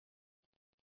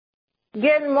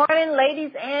Good morning,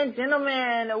 ladies and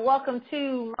gentlemen. Welcome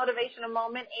to Motivational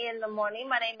Moment in the Morning.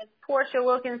 My name is Portia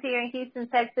Wilkins here in Houston,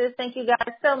 Texas. Thank you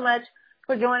guys so much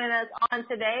for joining us on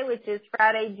today, which is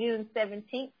Friday, June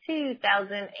 17th,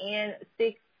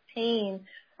 2016.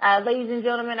 Ladies and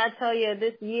gentlemen, I tell you,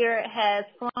 this year has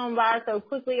flown by so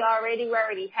quickly already. We're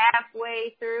already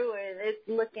halfway through, and it's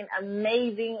looking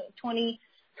amazing.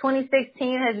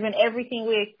 2016 has been everything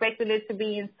we expected it to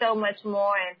be and so much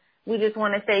more. And we just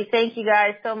want to say thank you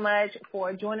guys so much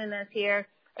for joining us here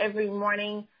every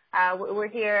morning. We're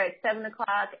here at 7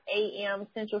 o'clock a.m.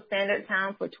 Central Standard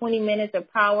Time for 20 minutes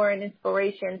of power and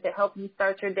inspiration to help you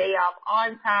start your day off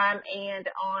on time and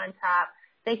on top.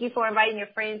 Thank you for inviting your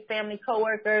friends, family,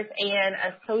 coworkers, and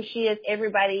associates,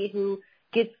 everybody who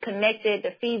gets connected.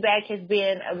 The feedback has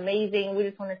been amazing. We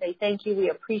just want to say thank you.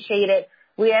 We appreciate it.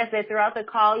 We ask that throughout the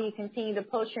call, you continue to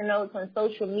post your notes on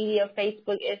social media,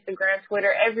 Facebook, Instagram, Twitter,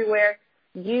 everywhere.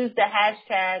 Use the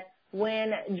hashtag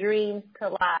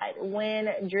WhenDreamsCollide.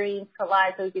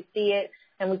 WhenDreamsCollide, so we can see it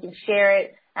and we can share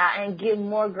it and get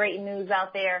more great news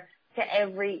out there to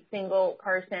every single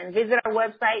person. Visit our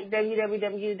website,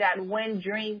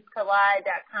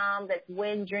 www.WhenDreamsCollide.com. That's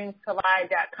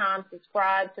WhenDreamsCollide.com.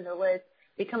 Subscribe to the list.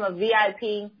 Become a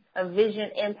VIP, a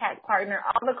Vision Impact Partner.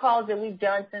 All the calls that we've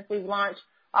done since we've launched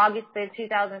August 5th,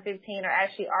 2015 are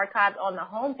actually archived on the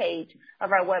homepage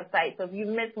of our website. So if you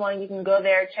missed one, you can go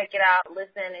there, check it out,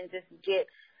 listen, and just get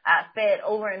fed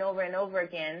over and over and over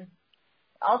again.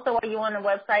 Also, while you're on the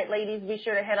website, ladies, be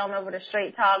sure to head on over to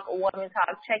Straight Talk Woman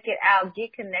Talk. Check it out.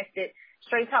 Get connected.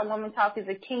 Straight Talk Woman Talk is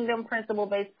a kingdom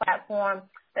principle-based platform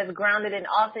that's grounded in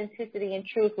authenticity and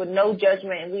truth with no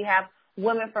judgment. And we have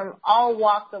women from all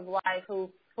walks of life who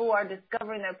are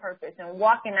discovering their purpose and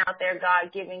walking out their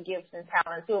God-given gifts and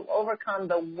talents, who have overcome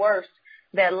the worst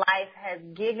that life has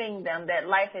given them, that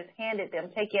life has handed them,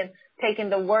 taken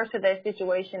the worst of their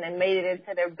situation and made it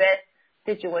into their best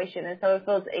situation. And so it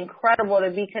feels incredible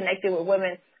to be connected with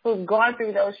women who've gone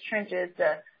through those trenches,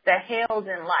 the hells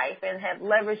in life, and have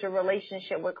leveraged a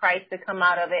relationship with Christ to come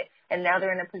out of it, and now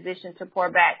they're in a position to pour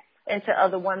back into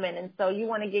other women. And so you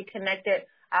want to get connected.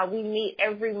 We meet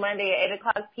every Monday at 8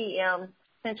 o'clock p.m.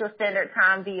 Central Standard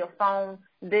Time via phone.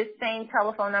 This same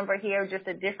telephone number here, just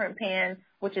a different PIN,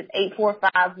 which is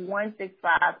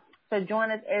 845-165. So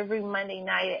join us every Monday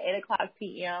night at 8 o'clock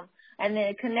p.m. And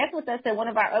then connect with us at one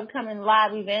of our upcoming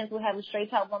live events. We'll have a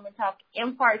Straight Talk Woman Talk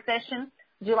Impart session,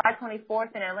 July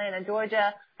 24th in Atlanta,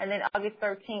 Georgia, and then August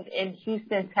 13th in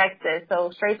Houston, Texas. So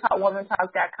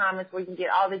StraightTalkWomanTalk.com is where you can get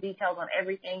all the details on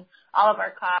everything. All of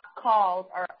our calls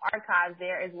are archived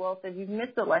there as well. So if you've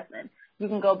missed a lesson, you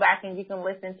can go back and you can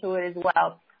listen to it as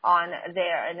well on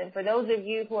there. And then for those of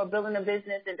you who are building a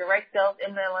business in direct sales,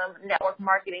 MLM, network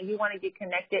marketing, you want to get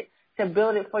connected to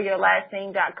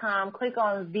builditforyourlastname.com. Click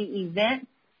on the event,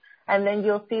 and then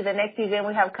you'll see the next event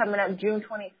we have coming up June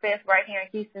 25th right here in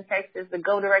Houston, Texas, the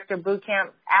Go Director Boot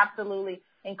Camp. Absolutely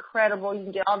incredible. You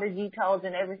can get all the details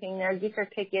and everything there. Get your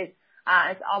tickets.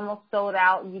 It's almost sold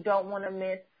out. You don't want to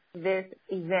miss this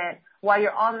event. While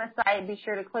you're on the site, be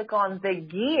sure to click on the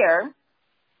gear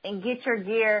and get your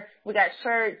gear. We got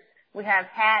shirts. We have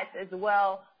hats as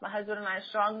well. My husband and I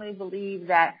strongly believe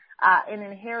that an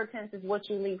inheritance is what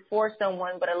you leave for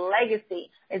someone, but a legacy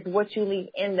is what you leave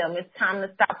in them. It's time to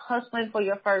stop hustling for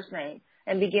your first name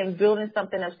and begin building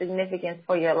something of significance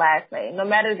for your last name. No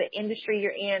matter the industry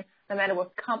you're in, no matter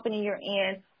what company you're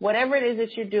in, whatever it is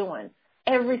that you're doing,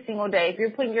 every single day, if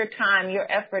you're putting your time,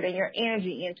 your effort, and your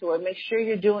energy into it, make sure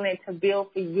you're doing it to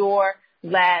build for your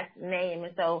last name.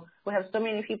 And so we have so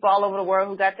many people all over the world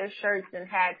who got their shirts and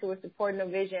hats who are supporting the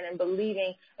vision and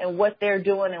believing in what they're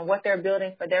doing and what they're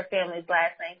building for their family's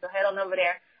last name. So head on over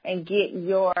there and get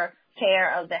your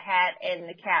pair of the hat and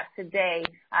the cap today,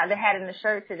 the hat and the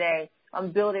shirt today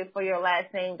on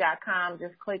builditforyourlastname.com.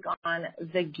 Just click on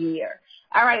the gear.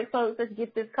 All right, folks, let's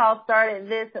get this call started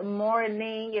this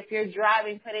morning. If you're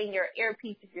driving, put in your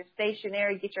earpiece. If you're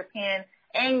stationary, get your pen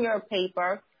and your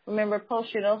paper. Remember,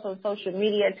 post your notes on social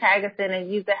media, tag us in,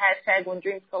 and use the hashtag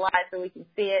WhenDreamsCollide so we can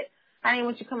see it. Honey, why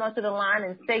don't you come onto the line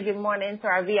and say good morning to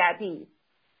our VIPs?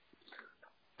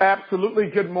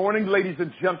 Absolutely. Good morning, ladies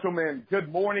and gentlemen.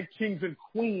 Good morning, kings and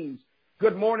queens.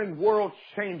 Good morning, world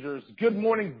changers. Good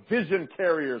morning, vision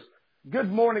carriers.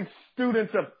 Good morning,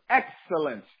 students of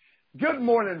excellence. Good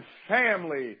morning,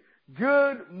 family.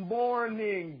 Good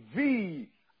morning, VIPs.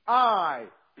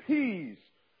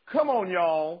 Come on,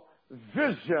 y'all.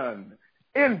 Vision,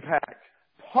 impact,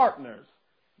 partners.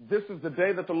 This is the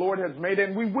day that the Lord has made,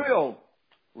 and we will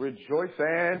rejoice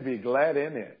and be glad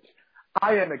in it.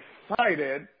 I am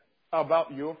excited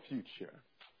about your future.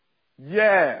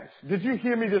 Yes. Did you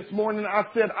hear me this morning? I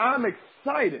said, I'm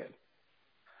excited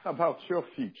about your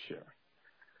future.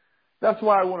 That's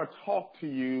why I want to talk to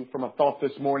you from a thought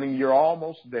this morning. You're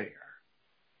almost there.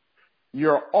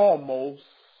 You're almost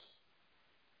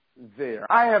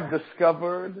there. I have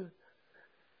discovered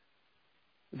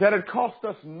that it costs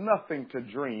us nothing to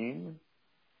dream,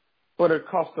 but it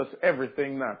costs us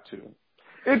everything not to.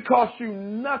 It costs you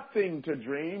nothing to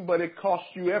dream, but it costs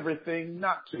you everything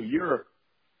not to. You're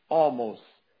almost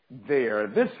there.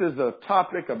 This is a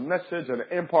topic, a message, an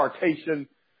impartation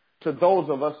to those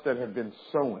of us that have been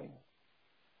sowing.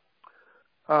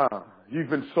 You've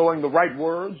been sowing the right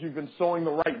words. You've been sowing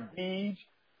the right deeds.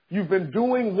 You've been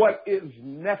doing what is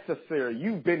necessary.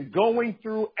 You've been going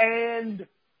through and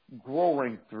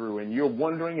growing through, and you're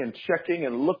wondering and checking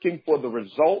and looking for the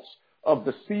results of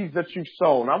the seeds that you've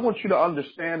sown. I want you to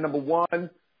understand, number one,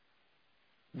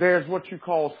 there's what you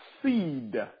call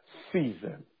seed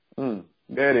season.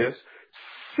 There it is.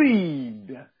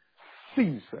 Seed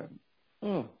season.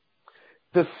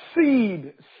 The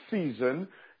seed season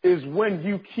is when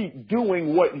you keep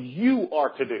doing what you are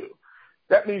to do.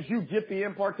 That means you get the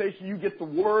impartation, you get the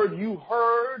word, you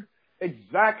heard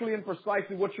exactly and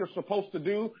precisely what you're supposed to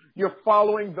do. You're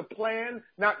following the plan,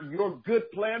 not your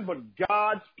good plan, but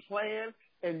God's plan,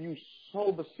 and you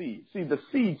sow the seed. See, the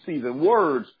seed season,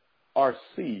 words are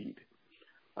seed.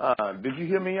 Did you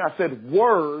hear me? I said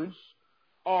words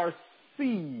are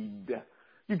seed.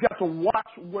 You've got to watch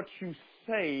what you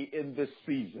say in this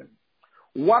season.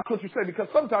 Watch what you say, because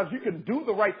sometimes you can do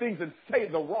the right things and say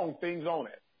the wrong things on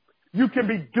it. You can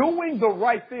be doing the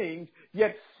right things,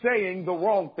 yet saying the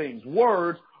wrong things.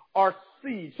 Words are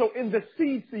seed. So in the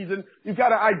seed season, you've got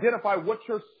to identify what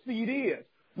your seed is.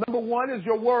 Number one is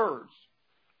your words.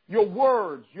 Your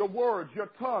words,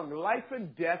 your tongue. Life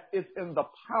and death is in the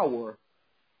power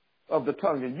of the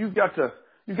tongue. And you've got to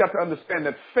understand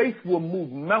that faith will move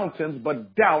mountains,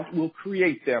 but doubt will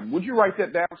create them. Would you write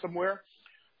that down somewhere?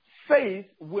 Faith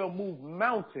will move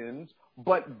mountains,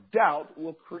 but doubt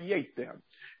will create them.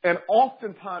 And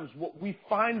oftentimes what we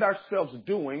find ourselves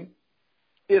doing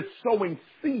is sowing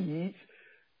seeds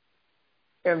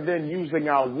and then using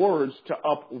our words to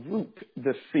uproot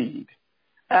the seed.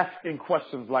 Asking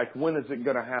questions like, when is it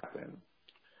going to happen?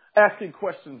 Asking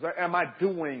questions, am I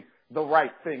doing the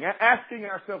right thing? Asking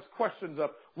ourselves questions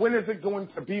of, when is it going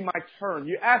to be my turn?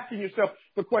 You're asking yourself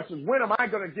the questions, when am I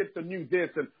going to get the new this?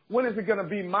 And when is it going to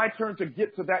be my turn to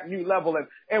get to that new level?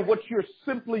 And what you're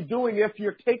simply doing, if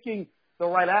you're taking the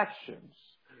right actions,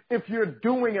 if you're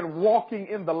doing and walking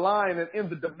in the line and in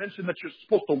the dimension that you're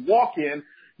supposed to walk in,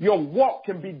 your walk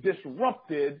can be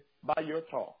disrupted by your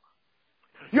talk.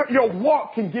 Your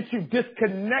walk can get you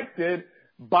disconnected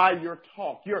by your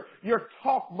talk. Your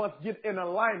talk must get in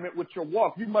alignment with your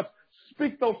walk. You must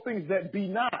speak those things that be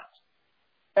not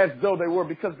as though they were,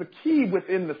 because the key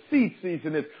within the seed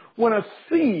season is when a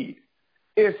seed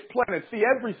is planted. See,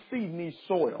 every seed needs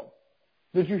soil.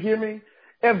 Did you hear me?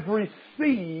 Every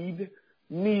seed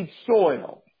needs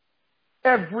soil.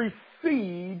 Every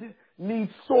seed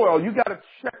needs soil. You got to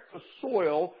check the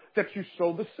soil that you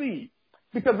sow the seed.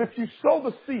 Because if you sow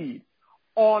the seed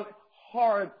on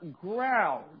hard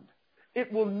ground,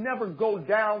 it will never go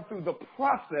down through the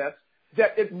process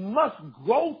that it must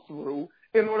go through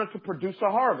in order to produce a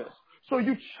harvest. So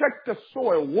you check the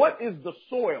soil. What is the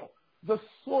soil? The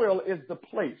soil is the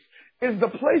place. Is the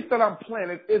place that I'm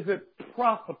planted, is it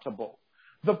profitable?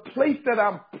 The place that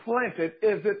I'm planted,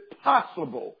 is it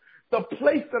possible? The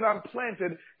place that I'm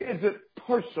planted, is it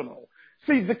personal?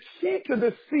 See, the key to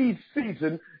the seed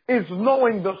season is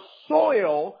knowing the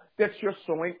soil that you're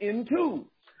sowing into,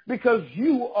 because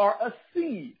you are a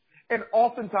seed. And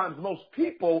oftentimes most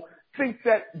people think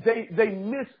that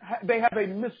they have a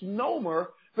misnomer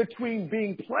between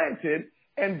being planted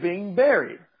and being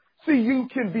buried. See, you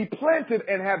can be planted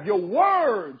and have your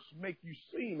words make you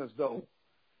seem as though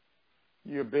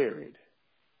you're buried.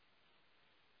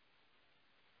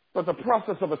 But the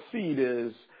process of a seed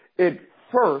is, it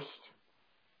first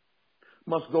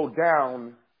must go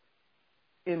down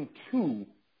into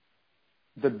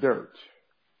the dirt.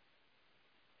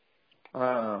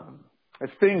 If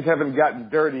things haven't gotten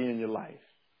dirty in your life,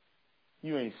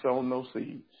 you ain't sown no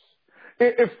seeds.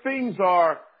 If things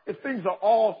are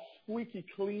all squeaky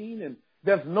clean and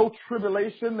there's no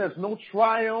tribulation, there's no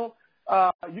trial,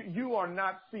 you are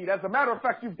not seed. As a matter of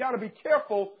fact, you've got to be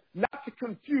careful not to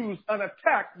confuse an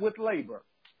attack with labor.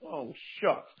 Oh,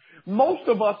 shucks. Most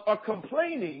of us are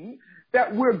complaining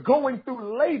that we're going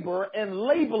through labor and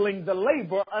labeling the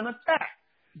labor an attack.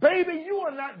 Baby, you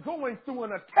are not going through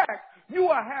an attack. You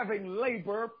are having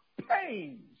labor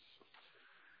pains.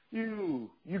 You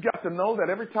got to know that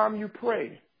every time you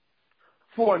pray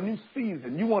for a new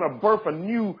season, you want to birth a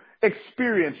new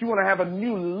experience, you want to have a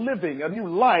new living, a new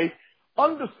life,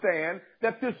 understand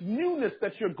that this newness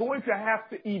that you're going to have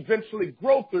to eventually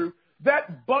grow through,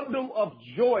 that bundle of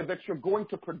joy that you're going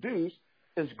to produce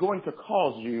is going to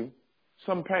cause you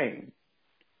some pain.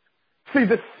 See,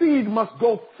 the seed must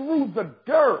go through the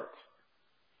dirt.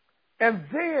 And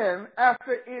then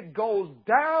after it goes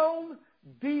down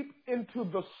deep into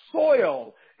the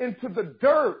soil, into the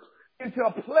dirt, into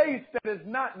a place that is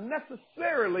not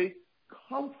necessarily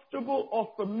comfortable or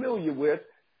familiar with,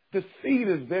 the seed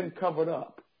is then covered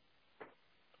up.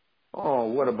 Oh,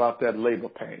 what about that labor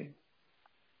pain?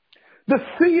 The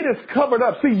seed is covered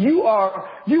up. See, you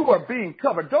are being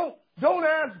covered. Don't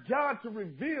ask God to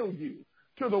reveal you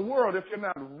to the world if you're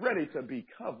not ready to be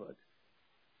covered.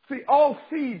 See, all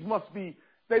seeds must be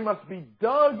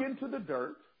dug into the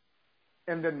dirt,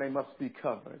 and then they must be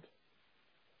covered.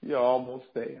 You're almost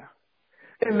there.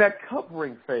 In that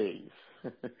covering phase,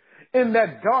 in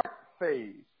that dark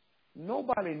phase,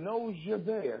 nobody knows you're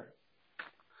there.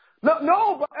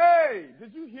 No, but hey,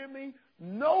 did you hear me?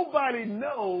 Nobody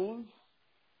knows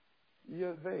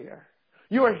you're there.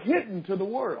 You're hidden to the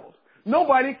world.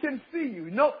 Nobody can see you.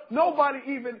 Nobody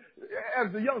even,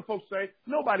 as the young folks say,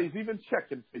 nobody's even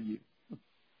checking for you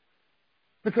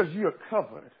because you're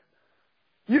covered.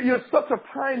 You're such a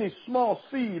tiny, small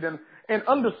seed, and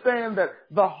understand that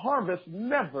the harvest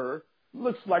never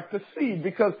looks like the seed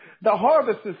because the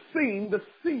harvest is seen, the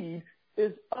seed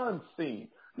is unseen.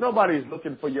 Nobody's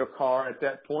looking for your car at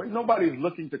that point. Nobody's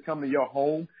looking to come to your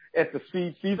home at the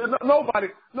seed season.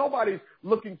 Nobody's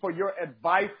looking for your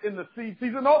advice in the seed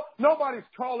season. Nobody's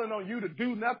calling on you to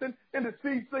do nothing in the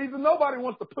seed season. Nobody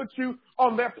wants to put you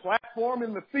on their platform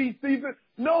in the seed season.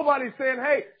 Nobody's saying,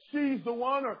 hey, she's the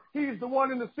one or he's the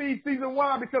one in the seed season.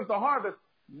 Why? Because the harvest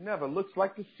never looks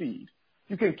like the seed.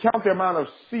 You can count the amount of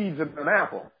seeds in an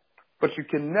apple, but you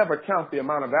can never count the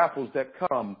amount of apples that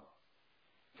come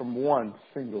from one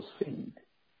single seed.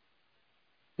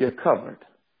 You're covered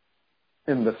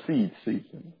in the seed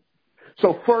season.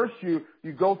 So first you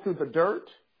go through the dirt.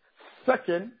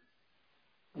 Second,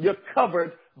 you're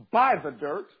covered by the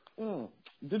dirt.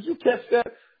 Did you catch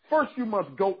that? First you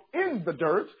must go in the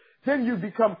dirt. Then you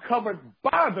become covered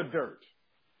by the dirt.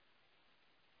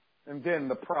 And then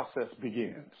the process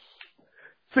begins.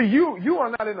 See, you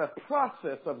are not in a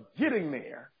process of getting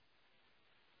there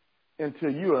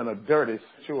until you're in a dirty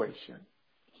situation.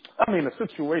 I mean, a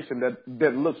situation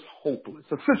that looks hopeless.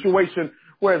 A situation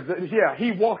where,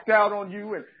 he walked out on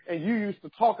you and you used to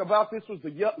talk about this was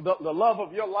the love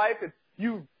of your life, and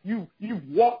you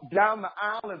walked down the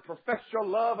aisle and professed your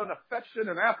love and affection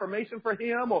and affirmation for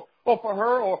him or for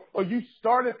her, or you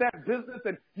started that business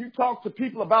and you talked to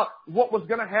people about what was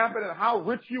going to happen and how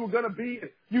rich you were going to be, and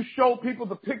you showed people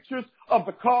the pictures of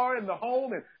the car and the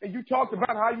home, and you talked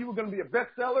about how you were going to be a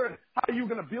bestseller and how you were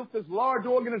going to build this large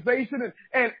organization,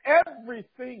 and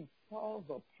everything falls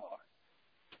apart.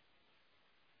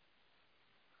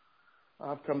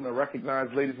 I've come to recognize,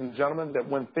 ladies and gentlemen, that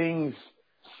when things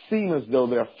seem as though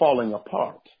they're falling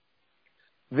apart,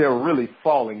 they're really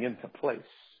falling into place.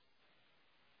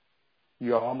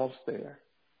 You're almost there.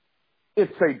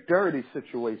 It's a dirty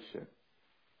situation.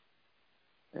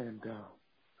 And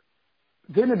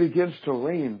then it begins to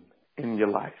rain in your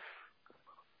life.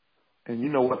 And you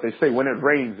know what they say, when it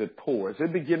rains, it pours.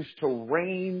 It begins to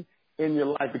rain in your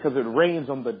life because it rains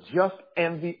on the just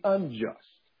and the unjust.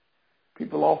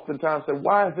 People oftentimes say,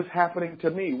 why is this happening to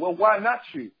me? Well, why not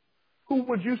you? Who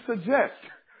would you suggest?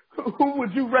 Who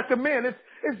would you recommend?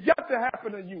 It's got to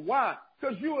happen to you. Why?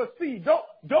 Because you're a seed.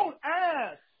 Don't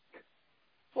ask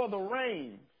for the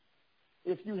rain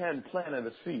if you hadn't planted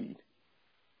a seed.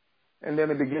 And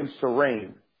then it begins to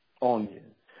rain on you.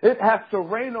 It has to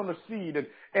rain on the seed.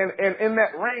 And in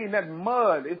that rain, that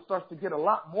mud, it starts to get a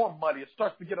lot more muddy. It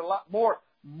starts to get a lot more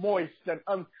moist and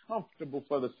uncomfortable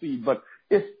for the seed. But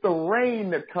it's the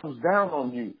rain that comes down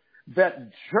on you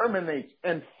that germinates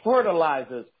and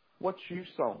fertilizes what you've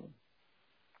sown.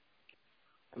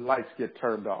 The lights get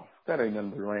turned off. That ain't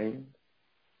nothing but rain.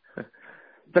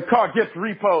 The car gets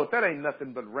repoed. That ain't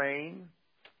nothing but rain.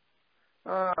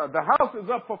 The house is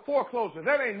up for foreclosure.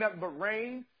 That ain't nothing but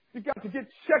rain. You got to get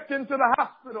checked into the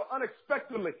hospital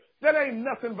unexpectedly. That ain't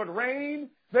nothing but rain.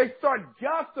 They start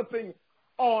gossiping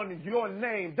on your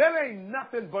name. That ain't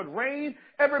nothing but rain.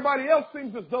 Everybody else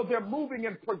seems as though they're moving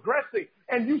and progressing,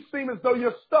 and you seem as though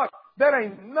you're stuck. That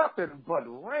ain't nothing but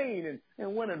rain.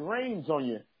 And when it rains on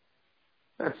you,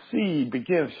 that seed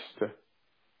begins to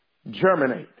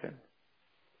germinate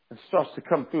and starts to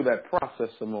come through that process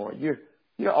some more.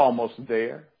 You're almost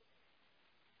there.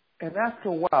 And after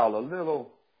a while, a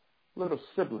little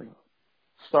sibling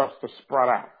starts to sprout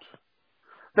out.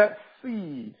 That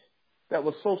seed that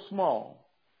was so small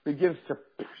begins to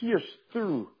pierce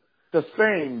through the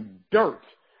same dirt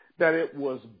that it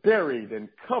was buried and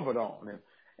covered on.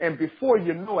 And before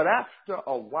you know it, after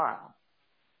a while,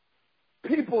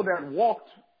 people that walked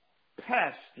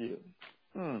past you,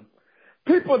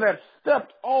 people that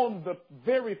stepped on the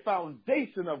very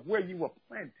foundation of where you were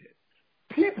planted,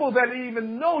 people that didn't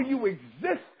even know you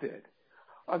existed,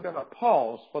 are going to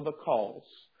pause for the cause.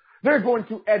 They're going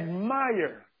to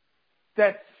admire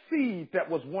that seed that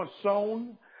was once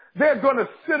sown. They're going to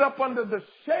sit up under the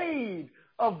shade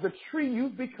of the tree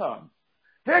you've become.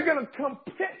 They're going to come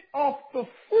pick off the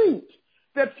fruit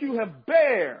that you have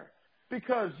bare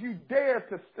because you dare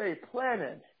to stay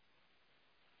planted,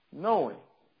 knowing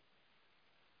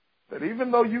that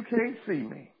even though you can't see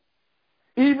me,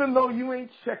 even though you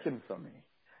ain't checking for me,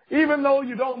 even though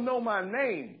you don't know my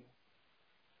name,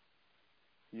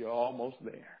 you're almost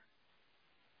there.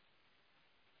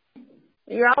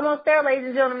 You're almost there, ladies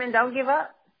and gentlemen. Don't give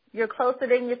up. You're closer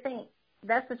than you think.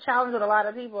 That's the challenge with a lot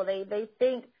of people. They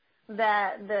think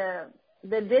that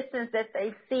the distance that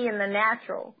they see in the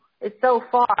natural is so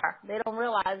far. They don't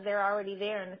realize they're already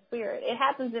there in the spirit. It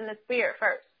happens in the spirit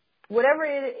first. Whatever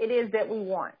it is that we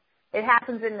want, it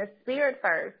happens in the spirit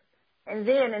first, and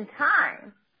then in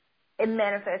time, it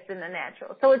manifests in the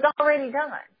natural. So it's already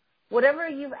done. Whatever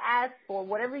you've asked for,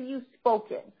 whatever you've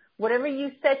spoken, whatever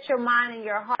you set your mind and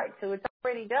your heart to, it's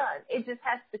already done. It just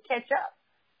has to catch up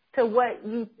to what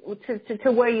you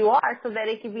to where you are so that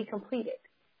it can be completed.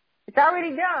 It's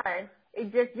already done.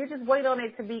 You just wait on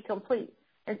it to be complete.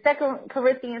 In 2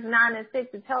 Corinthians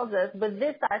 9:6, it tells us, "But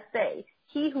this I say,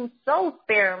 he who sows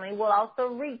sparingly will also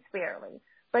reap sparingly,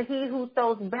 but he who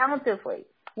sows bountifully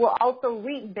will also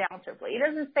reap bountifully." It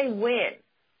doesn't say when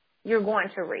you're going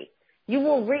to reap. You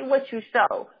will reap what you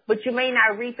sow, but you may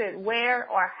not reap it where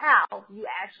or how you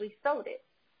actually sowed it.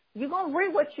 You're going to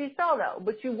reap what you sow, though,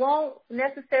 but you won't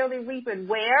necessarily reap it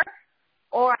where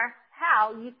or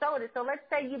how you sowed it. So let's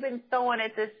say you've been sowing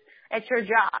at your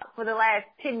job for the last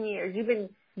 10 years. You've been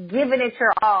giving it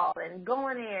your all and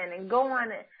going in and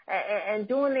going and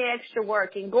doing the extra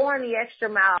work and going the extra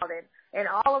mile and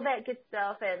all of that good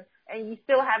stuff, and you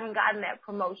still haven't gotten that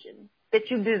promotion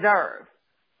that you deserve.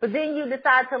 But then you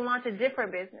decide to launch a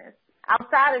different business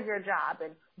outside of your job,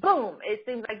 and boom, it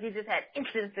seems like you just had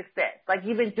instant success. Like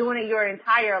you've been doing it your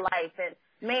entire life, and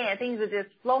man, things are just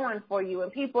flowing for you,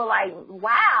 and people are like,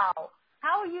 wow,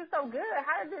 how are you so good?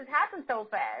 How did this happen so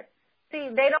fast? See,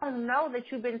 they don't know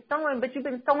that you've been sowing, but you've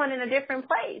been sowing in a different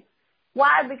place.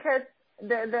 Why? Because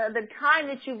the time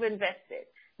that you've invested,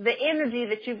 the energy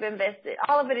that you've invested,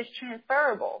 all of it is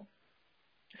transferable.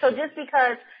 So just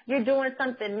because you're doing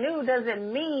something new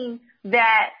doesn't mean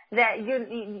that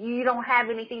you don't have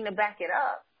anything to back it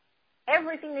up.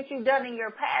 Everything that you've done in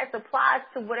your past applies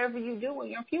to whatever you do in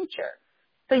your future.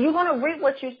 So you're going to reap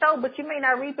what you sow, but you may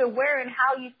not reap it where and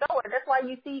how you sow it. That's why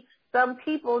you see some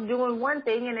people doing one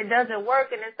thing and it doesn't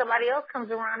work, and then somebody else comes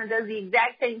around and does the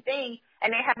exact same thing,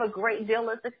 and they have a great deal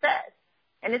of success.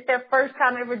 And it's their first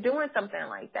time ever doing something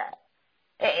like that.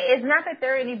 It's not that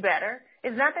they're any better.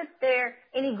 It's not that they're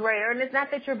any greater, and it's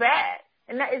not that you're bad.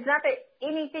 And it's not that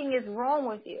anything is wrong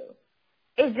with you.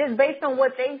 It's just based on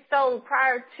what they sowed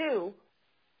prior to.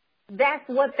 That's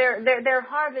what their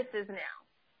harvest is now.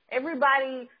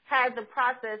 Everybody has a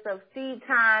process of seed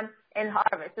time and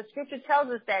harvest. The scripture tells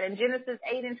us that in Genesis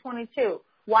 8:22.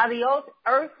 While the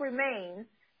earth remains,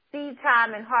 seed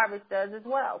time and harvest does as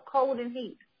well. Cold and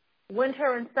heat,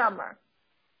 winter and summer,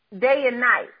 day and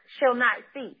night shall not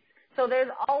cease. So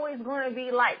there's always going to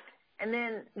be light, and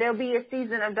then there'll be a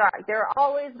season of dark. There are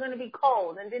always going to be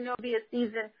cold, and then there'll be a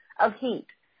season of heat.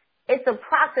 It's a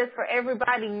process for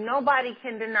everybody. Nobody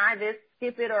can deny this,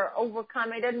 skip it, or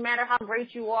overcome it. It doesn't matter how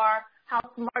great you are, how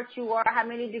smart you are, how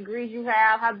many degrees you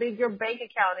have, how big your bank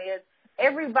account is.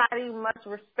 Everybody must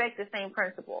respect the same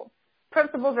principles.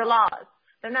 Principles are laws.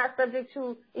 They're not subject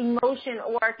to emotion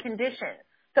or condition.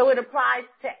 So it applies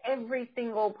to every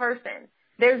single person.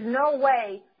 There's no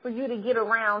way for you to get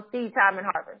around seed time and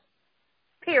harvest.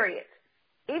 Period.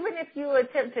 Even if you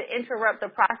attempt to interrupt the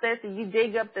process and you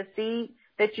dig up the seed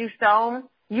that you've sown,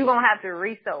 you're going to have to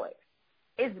resow it.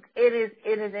 It is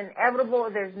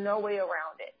inevitable. There's no way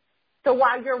around it. So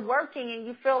while you're working and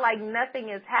you feel like nothing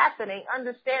is happening,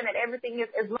 understand that everything is,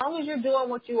 as long as you're doing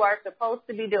what you are supposed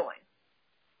to be doing,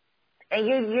 and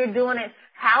you're doing it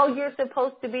how you're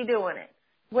supposed to be doing it,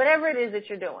 whatever it is that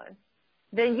you're doing,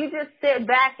 then you just sit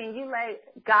back and you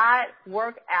let God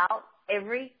work out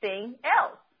everything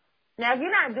else. Now, if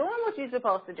you're not doing what you're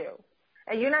supposed to do,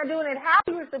 and you're not doing it how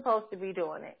you're supposed to be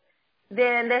doing it,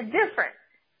 then that's different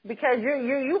because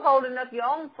you holding up your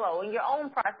own flow and your own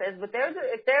process. But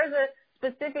if there's a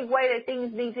specific way that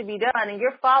things need to be done and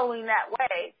you're following that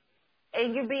way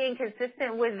and you're being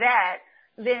consistent with that,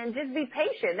 then just be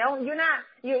patient. You're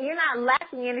not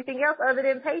lacking anything else other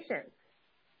than patience.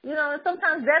 You know, and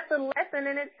sometimes that's a lesson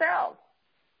in itself.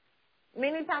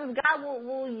 Many times God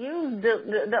will use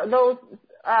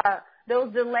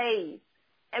those delays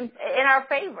in our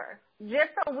favor,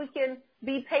 just so we can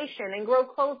be patient and grow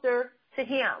closer to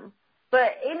Him.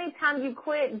 But anytime you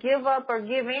quit, give up, or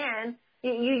give in,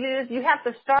 you have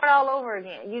to start all over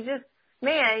again. It's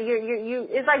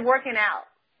like working out.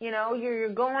 You know, you're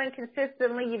going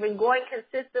consistently. You've been going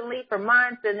consistently for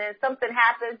months, and then something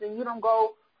happens, and you don't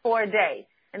go for a day,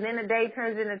 and then a day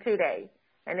turns into 2 days,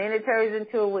 and then it turns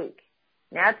into a week.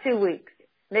 Now 2 weeks.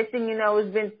 Next thing you know,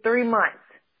 it's been 3 months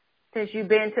since you've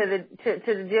been to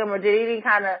the gym or did any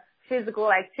kind of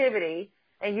physical activity,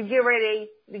 and you get ready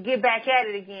to get back at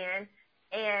it again,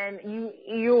 and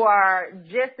you are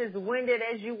just as winded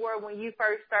as you were when you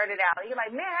first started out. You're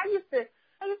like, man, I used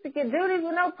to get do this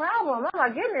with no problem. Oh my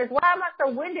goodness, why am I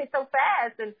so winded so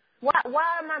fast? And why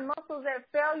are my muscles at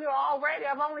failure already?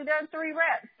 I've only done 3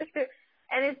 reps.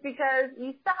 And it's because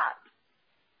you stopped.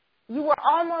 You were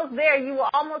almost there. You were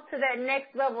almost to that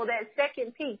next level, that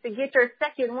second peak, to get your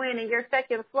second win and your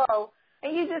second flow,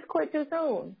 and you just quit too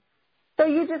soon. So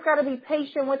you just got to be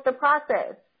patient with the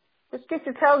process. The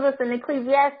scripture tells us in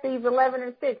Ecclesiastes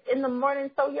 11:6, in the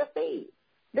morning sow your seed.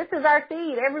 This is our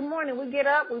seed. Every morning we get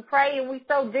up, we pray, and we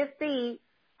sow this seed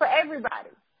for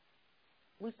everybody.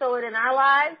 We sow it in our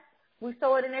lives. We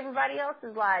sow it in everybody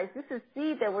else's lives. This is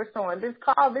seed that we're sowing. This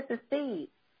is seed.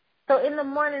 So in the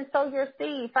morning, sow your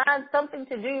seed. Find something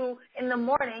to do in the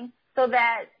morning so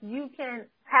that you can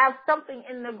have something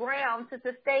in the ground to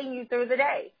sustain you through the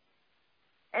day.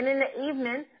 And in the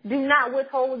evening, do not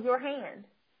withhold your hand,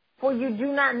 for you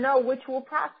do not know which will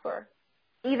prosper.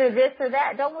 Either this or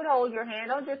that. Don't withhold your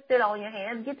hand. Don't just sit on your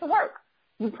hands. Get to work.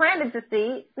 You planted the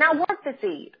seed. Now work the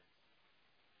seed.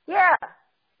 Yeah.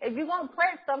 If you're going to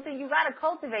plant something, you got to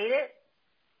cultivate it.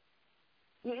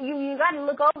 You got to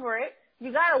look over it.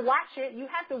 You got to watch it. You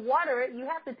have to water it. You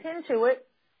have to tend to it.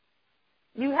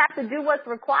 You have to do what's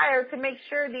required to make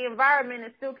sure the environment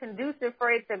is still conducive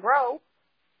for it to grow.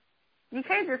 You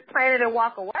can't just plant it and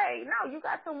walk away. No, you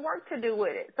got some work to do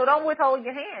with it. So don't withhold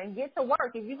your hand. Get to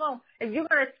work. If you're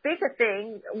gonna speak a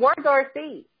thing, words are a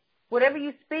seed. Whatever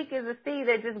you speak is a seed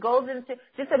that just goes into.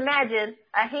 Just imagine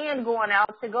a hand going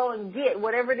out to go and get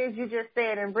whatever it is you just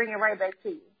said and bring it right back to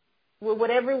you with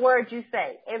whatever word you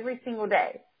say every single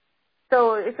day.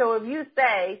 So if you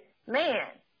say, "Man,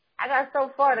 I got so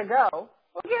far to go,"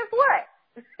 well, guess what?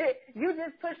 You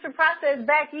just push the process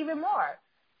back even more.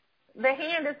 The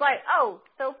hand is like, oh,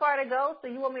 so far to go, so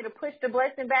you want me to push the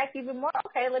blessing back even more?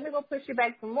 Okay, let me go push it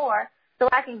back some more so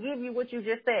I can give you what you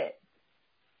just said.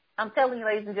 I'm telling you,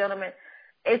 ladies and gentlemen,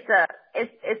 it's a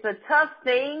tough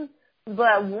thing,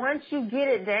 but once you get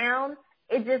it down,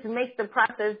 it just makes the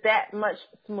process that much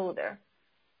smoother.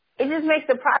 It just makes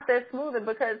the process smoother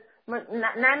because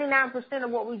 99%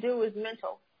 of what we do is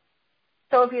mental.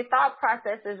 So if your thought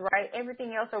process is right,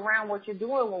 everything else around what you're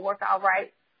doing will work out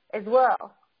right as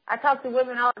well. I talk to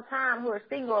women all the time who are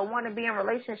single and want to be in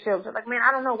relationships. They're like, man, I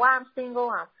don't know why I'm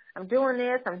single. I'm doing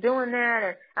this, I'm doing that,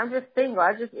 and I'm just single.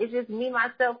 It's just me,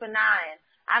 myself, and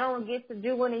I don't get to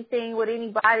do anything with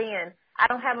anybody, and I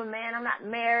don't have a man. I'm not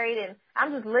married, and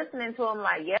I'm just listening to them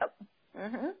like, yep,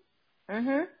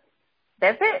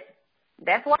 that's it.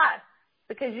 That's why.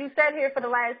 Because you sat here for the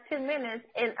last 10 minutes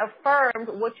and affirmed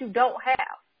what you don't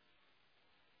have.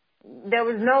 There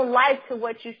was no life to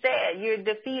what you said. You're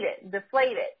defeated,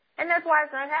 deflated. And that's why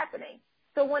it's not happening.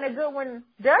 So when a good one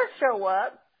does show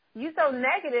up, you're so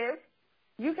negative,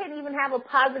 you can't even have a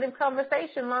positive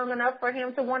conversation long enough for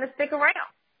him to want to stick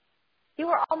around. You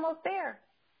were almost there.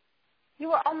 You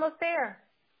were almost there.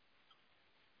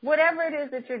 Whatever it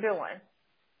is that you're doing,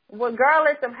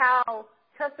 regardless of how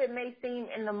tough it may seem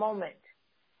in the moment,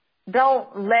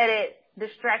 don't let it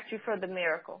distract you from the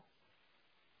miracle.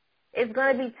 It's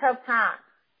going to be tough times,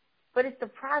 but it's the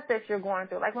process you're going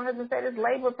through. Like my husband said, it's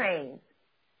labor pains.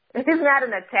 It's not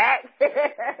an attack.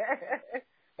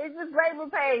 It's just labor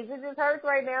pains. It just hurts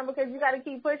right now because you got to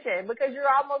keep pushing because you're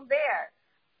almost there.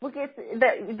 We can see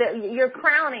you're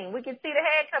crowning. We can see the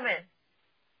head coming.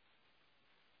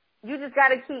 You just got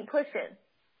to keep pushing.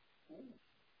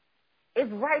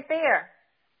 It's right there.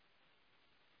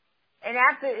 And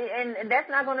that's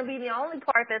not going to be the only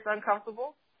part that's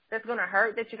uncomfortable. That's going to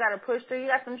hurt, that you got to push through. You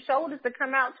got some shoulders to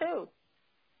come out too.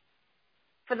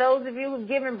 For those of you who've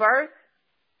given birth,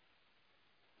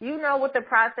 You know what the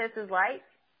process is like.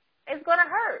 It's going to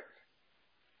hurt.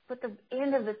 But the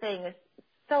end of the thing is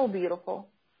so beautiful.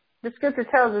 The scripture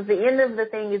tells us the end of the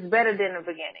thing is better than the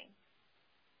beginning.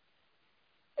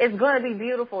 It's going to be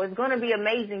beautiful. It's going to be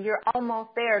amazing. You're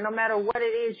almost there. No matter what it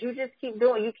is, you just keep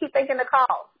doing. You keep making the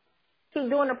calls. Keep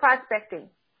doing the prospecting.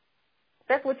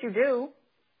 That's what you do.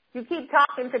 You keep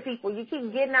talking to people. You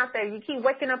keep getting out there. You keep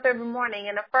waking up every morning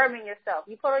and affirming yourself.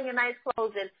 You put on your nice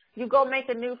clothes and you go make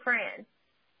a new friend.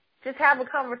 Just have a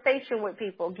conversation with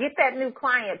people. Get that new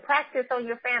client. Practice on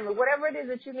your family. Whatever it is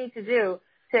that you need to do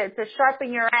to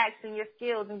sharpen your acts and your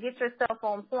skills and get yourself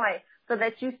on point so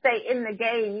that you stay in the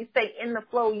game. You stay in the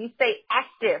flow. You stay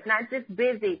active, not just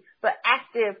busy, but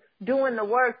active doing the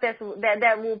work that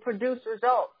will produce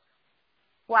results.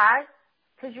 Why?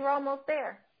 Because you're almost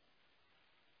there.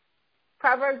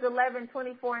 Proverbs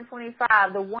 11:24 and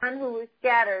 25. The one who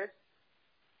scatters,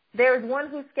 there is one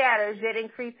who scatters yet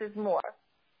increases more.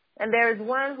 And there is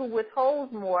one who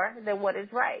withholds more than what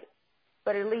is right,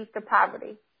 but it leads to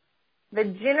poverty. The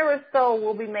generous soul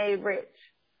will be made rich,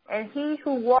 and he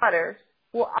who waters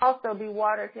will also be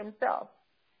watered himself.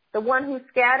 The one who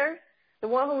scatters, the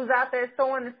one who's out there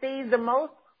sowing the seeds the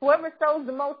most, whoever sows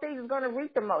the most seeds is going to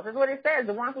reap the most. That's what it says.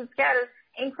 The one who scatters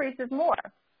increases more.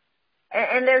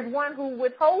 And there's one who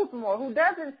withholds more, who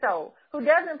doesn't sow, who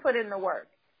doesn't put in the work.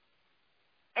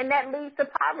 And that leads to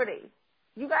poverty.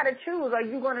 You got to choose. Are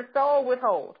you going to sow or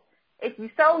withhold? If you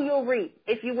sow, you'll reap.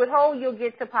 If you withhold, you'll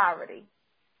get to poverty.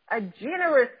 A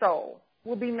generous soul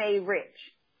will be made rich.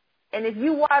 And if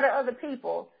you water other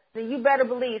people, then you better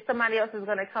believe somebody else is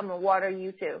going to come and water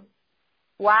you too.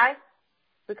 Why?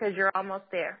 Because you're almost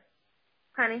there.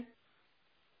 Honey?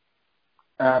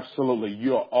 Absolutely.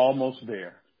 You're almost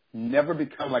there. Never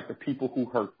become like the people who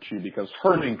hurt you, because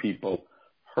hurting people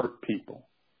hurt people.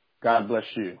 God bless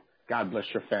you. God bless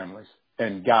your families.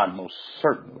 And God most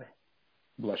certainly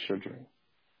bless your dreams.